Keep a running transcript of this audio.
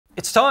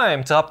It's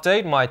time to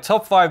update my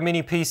top 5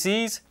 mini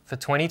PCs for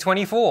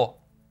 2024.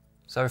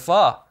 So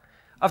far,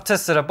 I've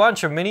tested a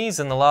bunch of minis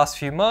in the last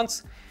few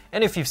months,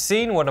 and if you've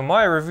seen one of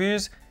my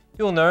reviews,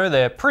 you'll know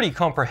they're pretty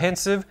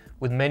comprehensive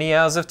with many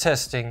hours of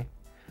testing.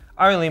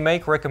 I only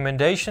make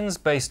recommendations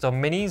based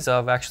on minis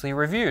I've actually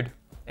reviewed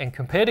and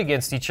compared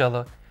against each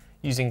other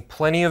using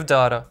plenty of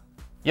data.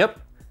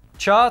 Yep,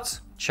 charts,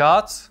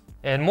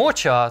 and more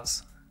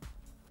charts.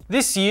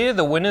 This year,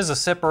 the winners are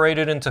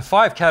separated into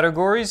 5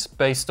 categories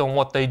based on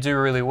what they do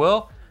really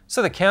well,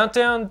 so the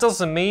countdown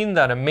doesn't mean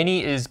that a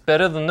mini is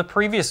better than the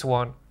previous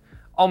one.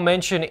 I'll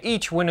mention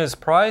each winner's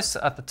price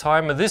at the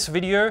time of this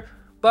video,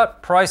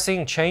 but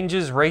pricing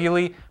changes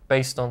regularly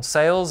based on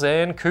sales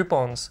and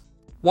coupons.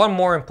 One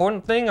more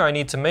important thing I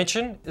need to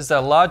mention is that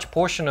a large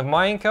portion of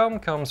my income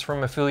comes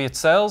from affiliate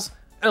sales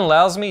and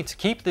allows me to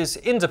keep this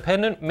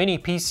independent mini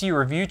PC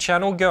review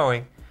channel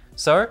going.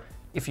 So,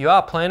 if you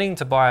are planning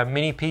to buy a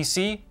mini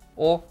PC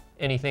or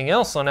anything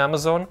else on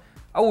Amazon,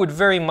 I would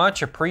very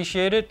much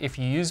appreciate it if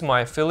you use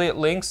my affiliate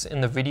links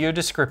in the video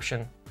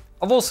description.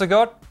 I've also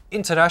got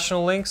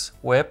international links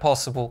where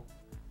possible.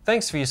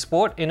 Thanks for your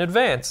support in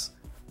advance.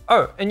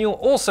 Oh, and you'll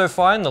also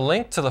find the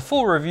link to the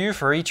full review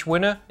for each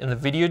winner in the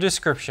video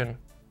description.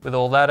 With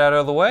all that out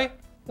of the way,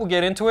 we'll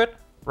get into it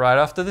right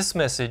after this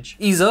message.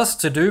 EaseUS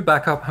To Do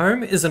Backup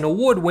Home is an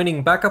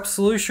award-winning backup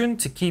solution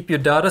to keep your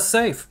data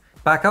safe.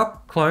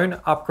 Backup, clone,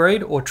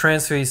 upgrade, or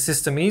transfer your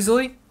system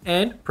easily,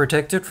 and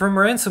protect it from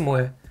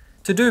ransomware.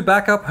 To Do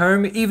Backup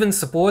Home even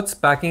supports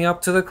backing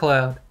up to the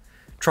cloud.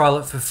 Trial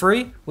it for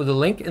free with a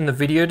link in the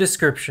video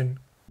description.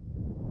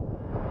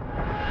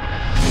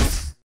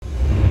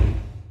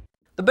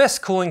 The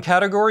best cooling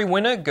category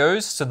winner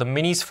goes to the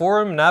Minis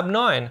Forum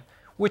NAB9,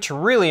 which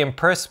really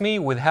impressed me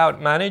with how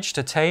it managed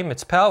to tame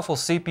its powerful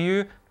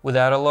CPU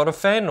without a lot of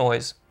fan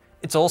noise.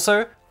 It's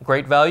also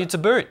great value to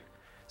boot.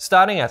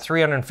 Starting at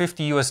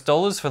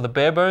 $350 for the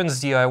bare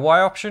bones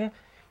DIY option,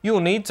 you'll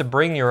need to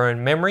bring your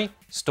own memory,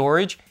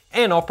 storage,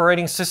 and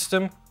operating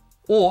system,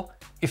 or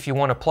if you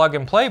want a plug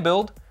and play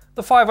build,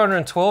 the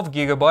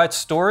 512GB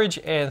storage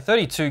and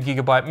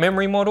 32GB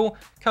memory model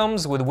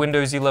comes with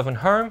Windows 11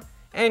 Home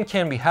and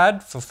can be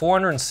had for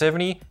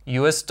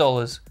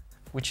 $470,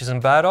 which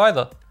isn't bad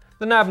either.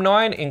 The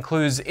NAB9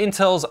 includes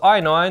Intel's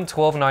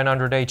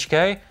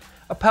i9-12900HK,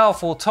 a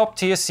powerful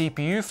top-tier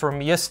CPU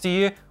from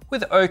yesteryear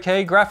with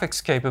OK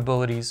graphics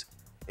capabilities.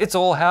 It's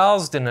all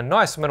housed in a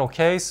nice metal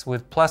case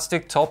with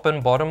plastic top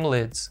and bottom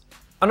lids.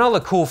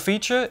 Another cool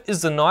feature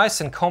is the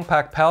nice and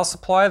compact power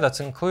supply that's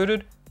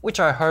included,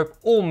 which I hope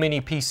all mini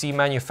PC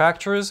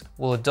manufacturers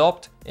will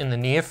adopt in the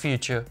near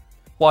future.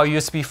 While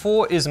USB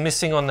 4 is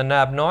missing on the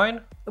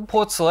NAB9, the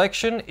port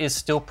selection is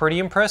still pretty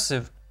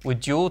impressive,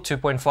 with dual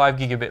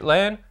 2.5GB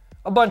LAN,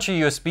 a bunch of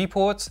USB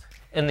ports,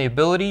 and the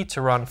ability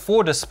to run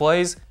 4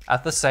 displays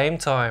at the same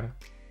time.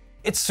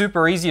 It's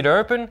super easy to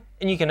open,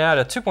 and you can add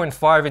a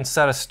 2.5-inch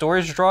SATA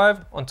storage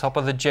drive on top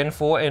of the Gen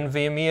 4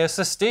 NVMe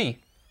SSD.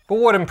 But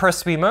what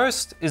impressed me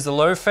most is the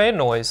low fan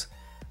noise.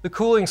 The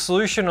cooling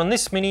solution on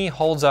this mini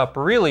holds up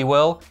really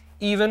well,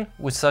 even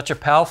with such a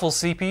powerful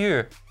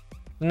CPU.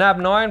 The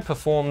NAB9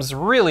 performs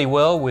really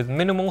well with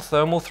minimal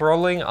thermal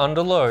throttling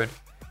under load.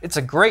 It's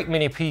a great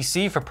mini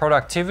PC for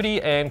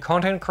productivity and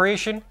content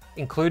creation,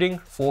 including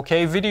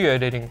 4K video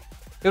editing.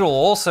 It'll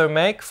also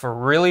make for a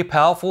really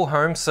powerful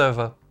home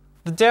server.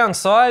 The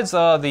downsides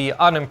are the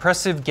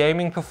unimpressive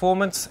gaming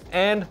performance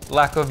and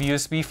lack of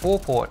USB 4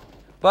 port,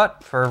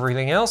 but for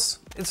everything else,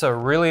 it's a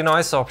really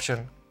nice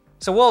option.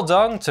 So well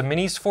done to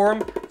Minis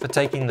Forum for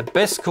taking the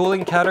best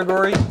cooling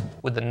category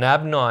with the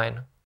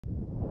NAB9.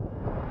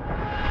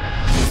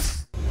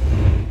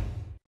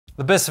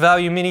 The best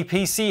value mini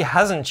PC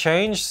hasn't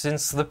changed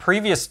since the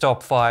previous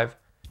top 5.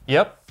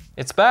 Yep,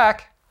 it's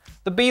back.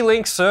 The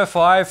B-Link Surf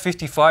i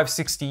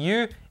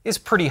 5560U is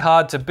pretty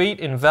hard to beat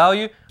in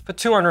value for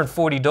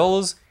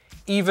 $240,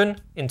 even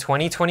in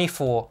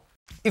 2024.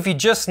 If you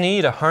just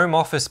need a home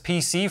office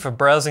PC for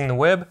browsing the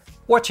web,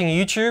 watching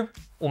YouTube,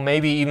 or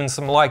maybe even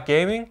some light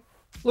gaming,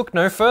 look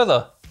no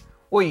further.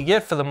 What you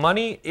get for the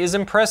money is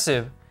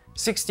impressive.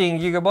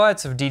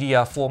 16GB of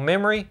DDR4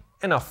 memory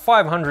and a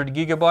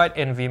 500GB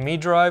NVMe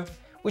drive,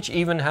 which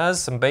even has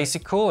some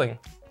basic cooling.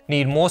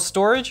 Need more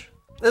storage?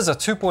 There's a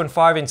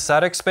 2.5-inch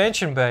SATA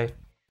expansion bay.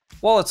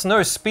 While it's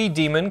no speed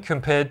demon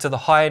compared to the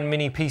high-end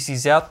mini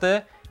PCs out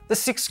there, the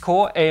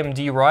 6-core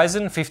AMD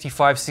Ryzen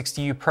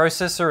 5560U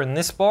processor in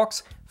this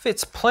box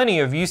fits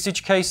plenty of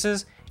usage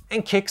cases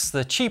and kicks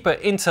the cheaper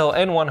Intel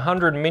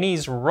N100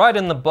 minis right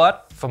in the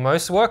butt for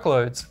most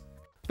workloads.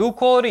 Build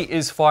quality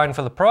is fine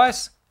for the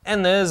price,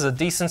 and there's a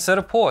decent set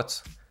of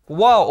ports. But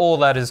while all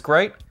that is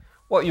great,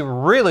 what you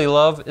really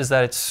love is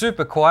that it's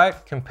super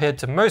quiet compared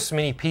to most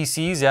mini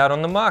PCs out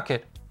on the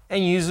market,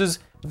 and uses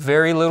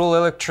very little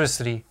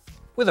electricity,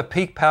 with a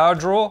peak power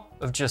draw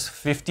of just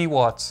 50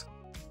 watts.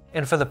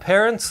 And for the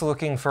parents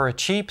looking for a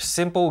cheap,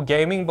 simple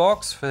gaming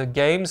box for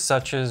games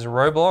such as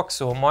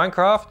Roblox or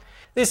Minecraft,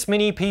 this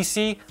mini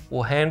PC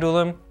will handle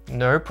them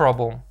no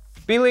problem.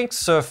 Beelink's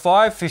Surf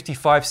 5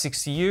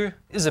 5560U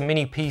is a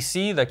mini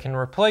PC that can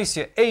replace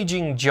your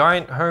aging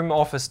giant home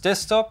office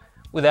desktop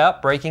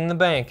without breaking the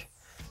bank.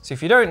 So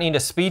if you don't need a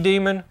speed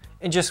demon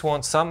and just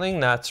want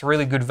something that's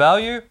really good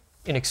value,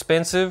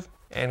 inexpensive,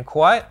 and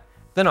quiet,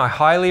 then I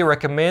highly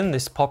recommend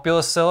this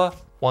popular seller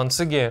once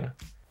again.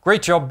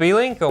 Great job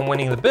Beelink on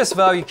winning the best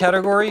value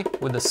category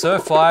with the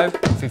Surf 5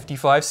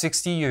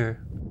 5560U.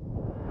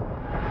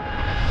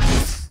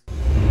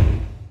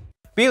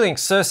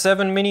 Beelink's Surf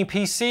 7 Mini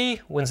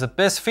PC wins the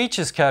best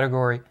features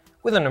category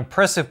with an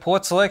impressive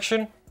port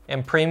selection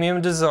and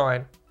premium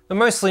design. The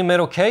mostly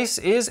metal case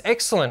is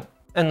excellent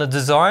and the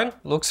design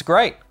looks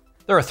great.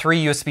 There are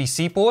 3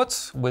 USB-C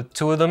ports, with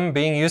 2 of them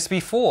being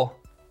USB 4,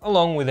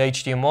 along with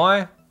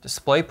HDMI,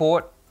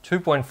 DisplayPort,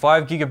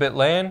 2.5 gigabit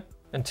LAN,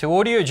 and 2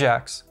 audio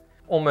jacks.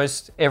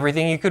 Almost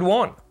everything you could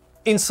want.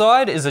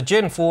 Inside is a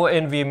Gen 4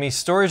 NVMe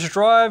storage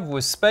drive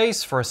with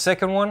space for a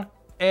second one,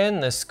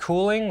 and there's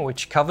cooling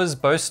which covers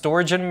both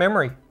storage and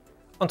memory.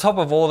 On top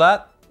of all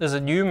that, there's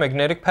a new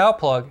magnetic power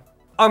plug.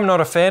 I'm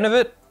not a fan of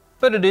it,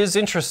 but it is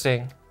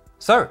interesting.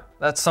 So,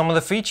 that's some of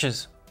the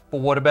features. But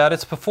what about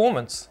its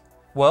performance?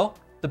 Well,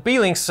 the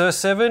Beelink Surf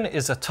 7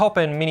 is a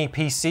top-end mini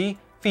PC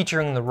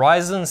featuring the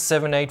Ryzen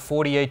 7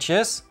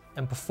 840HS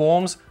and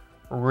performs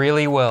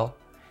really well.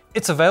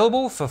 It's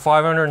available for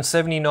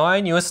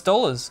 $579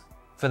 US.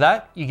 For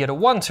that, you get a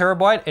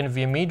 1TB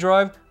NVMe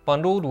drive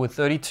bundled with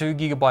 32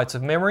 GB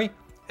of memory,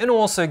 and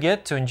also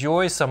get to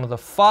enjoy some of the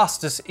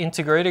fastest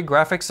integrated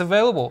graphics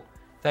available,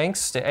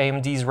 thanks to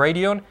AMD's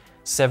Radeon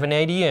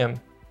 780M.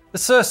 The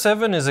Surf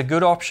 7 is a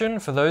good option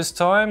for those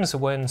times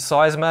when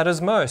size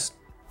matters most,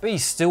 but you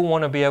still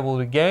want to be able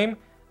to game,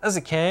 as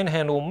it can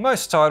handle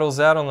most titles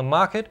out on the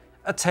market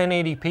at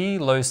 1080p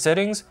low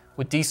settings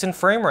with decent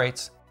frame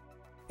rates.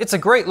 It's a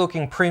great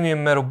looking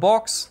premium metal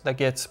box that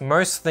gets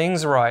most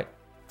things right.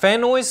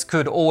 Fan noise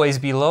could always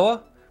be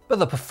lower, but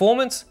the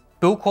performance,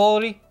 build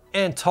quality,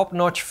 and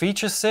top-notch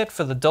feature set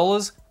for the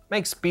dollars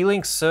makes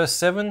Beelink's Surf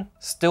 7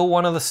 still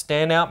one of the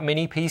standout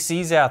mini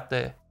PCs out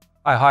there.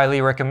 I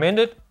highly recommend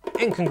it,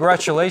 and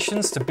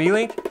congratulations to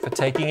Beelink for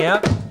taking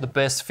out the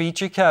best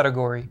feature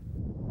category.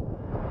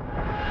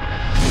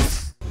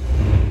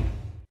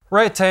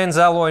 Rayotan's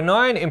Alloy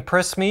 9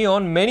 impressed me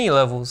on many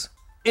levels.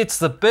 It's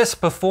the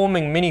best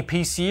performing mini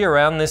PC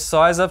around this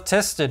size I've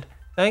tested,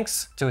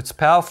 thanks to its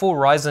powerful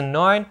Ryzen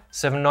 9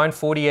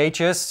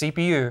 7940HS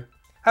CPU.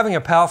 Having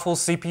a powerful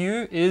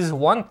CPU is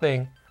one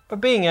thing,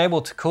 but being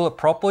able to cool it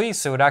properly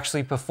so it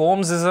actually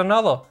performs is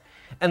another,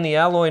 and the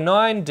Alloy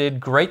 9 did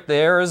great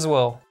there as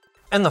well.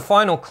 And the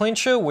final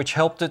clincher which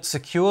helped it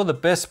secure the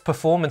best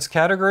performance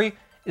category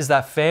is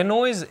that fan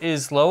noise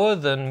is lower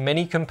than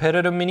many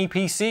competitor mini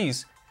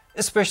PCs,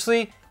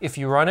 especially if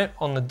you run it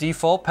on the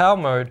default power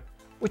mode,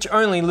 which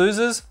only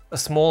loses a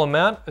small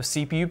amount of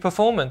CPU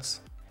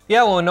performance. The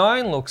Alloy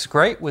 9 looks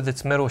great with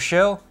its metal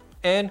shell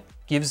and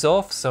gives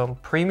off some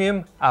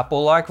premium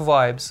Apple-like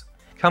vibes.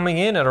 Coming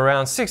in at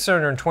around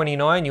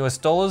 $629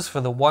 US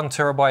for the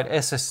 1TB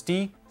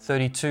SSD,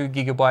 32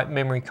 GB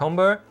memory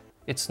combo,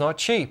 it's not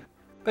cheap,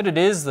 but it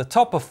is the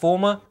top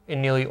performer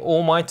in nearly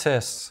all my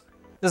tests.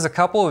 There's a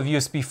couple of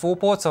USB 4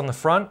 ports on the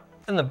front,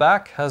 and the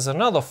back has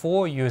another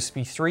 4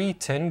 USB 3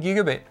 10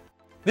 GB.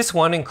 This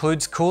one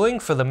includes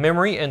cooling for the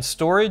memory and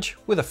storage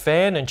with a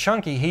fan and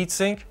chunky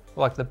heatsink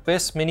like the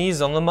best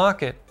minis on the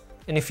market.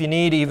 And if you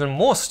need even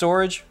more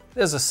storage,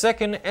 there's a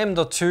second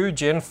M.2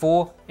 Gen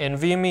 4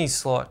 NVMe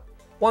slot.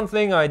 One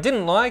thing I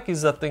didn't like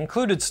is that the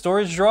included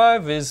storage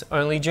drive is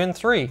only Gen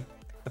 3.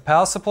 The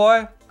power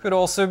supply could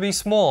also be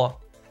smaller.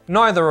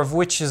 Neither of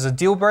which is a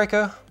deal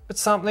breaker, but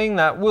something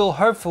that will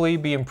hopefully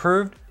be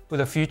improved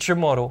with a future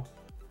model.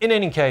 In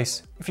any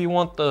case, if you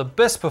want the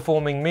best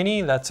performing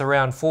mini that's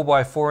around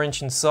 4x4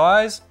 inch in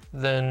size,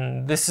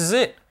 then this is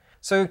it.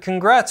 So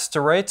congrats to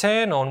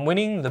Rayotan on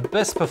winning the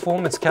best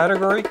performance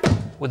category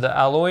with the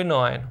Alloy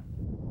 9.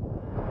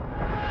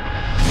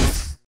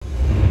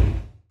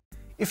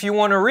 If you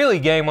want to really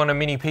game on a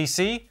mini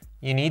PC,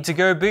 you need to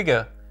go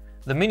bigger.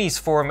 The Minis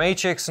Forum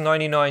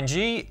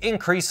HX99G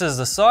increases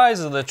the size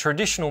of the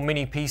traditional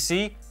mini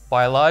PC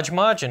by a large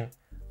margin,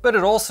 but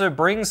it also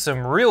brings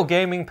some real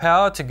gaming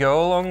power to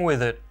go along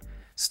with it.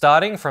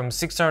 Starting from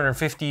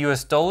 $650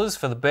 US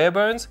for the bare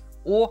bones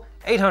or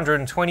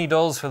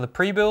 $820 for the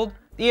pre-build,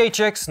 the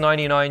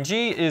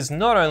HX99G is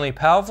not only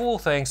powerful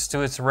thanks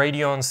to its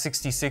Radeon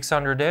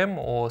 6600M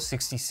or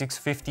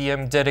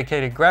 6650M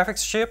dedicated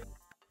graphics chip,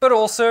 but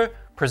also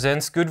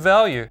presents good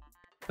value.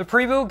 The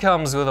pre-build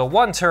comes with a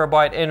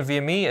 1TB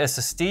NVMe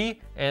SSD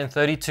and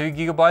 32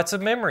 GB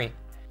of memory.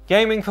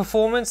 Gaming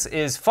performance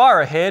is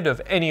far ahead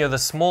of any of the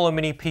smaller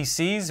mini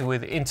PCs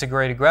with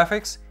integrated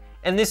graphics,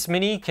 and this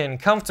mini can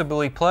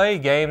comfortably play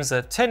games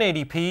at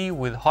 1080p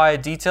with higher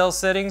detail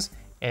settings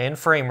and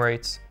frame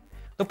rates.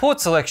 The port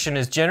selection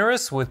is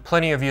generous with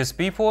plenty of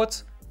USB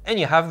ports, and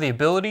you have the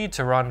ability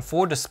to run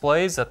 4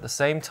 displays at the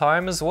same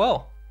time as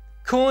well.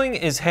 Cooling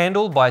is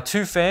handled by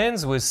 2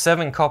 fans with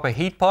 7 copper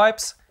heat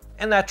pipes,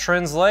 and that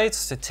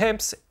translates to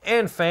temps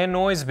and fan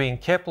noise being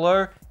kept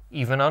low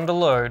even under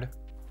load.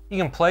 You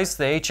can place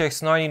the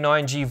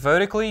HX99G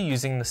vertically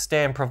using the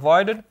stand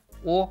provided,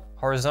 or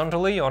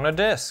horizontally on a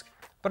desk.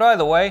 But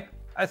either way,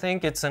 I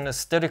think it's an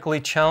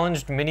aesthetically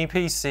challenged mini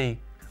PC.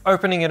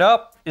 Opening it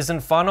up isn't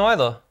fun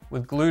either,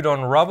 with glued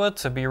on rubber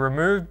to be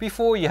removed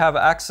before you have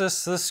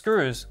access to the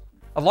screws.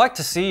 I'd like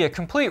to see a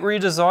complete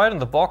redesign of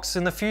the box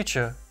in the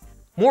future.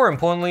 More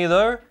importantly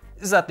though,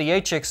 is that the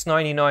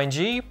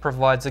HX99G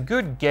provides a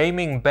good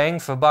gaming bang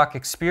for buck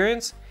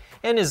experience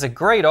and is a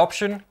great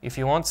option if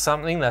you want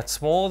something that's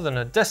smaller than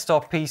a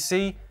desktop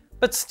PC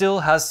but still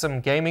has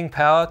some gaming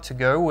power to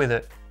go with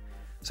it.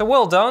 So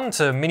well done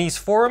to Minis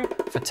Forum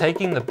for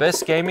taking the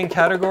best gaming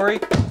category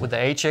with the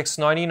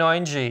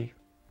HX99G.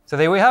 So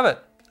there we have it.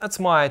 That's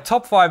my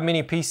top 5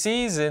 mini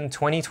PCs in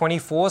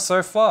 2024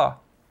 so far.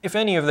 If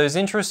any of those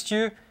interest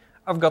you,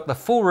 I've got the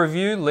full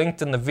review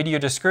linked in the video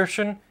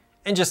description,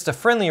 and just a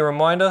friendly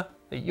reminder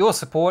that your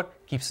support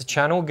keeps the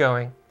channel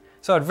going.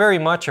 So I'd very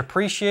much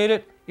appreciate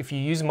it if you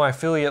use my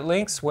affiliate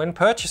links when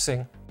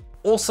purchasing.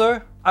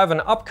 Also, I have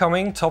an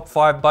upcoming top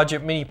 5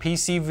 budget mini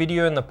PC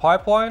video in the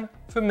pipeline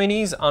for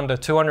minis under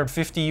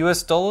 $250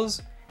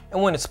 US,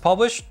 and when it's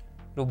published,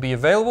 it'll be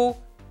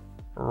available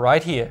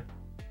right here.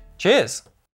 Cheers!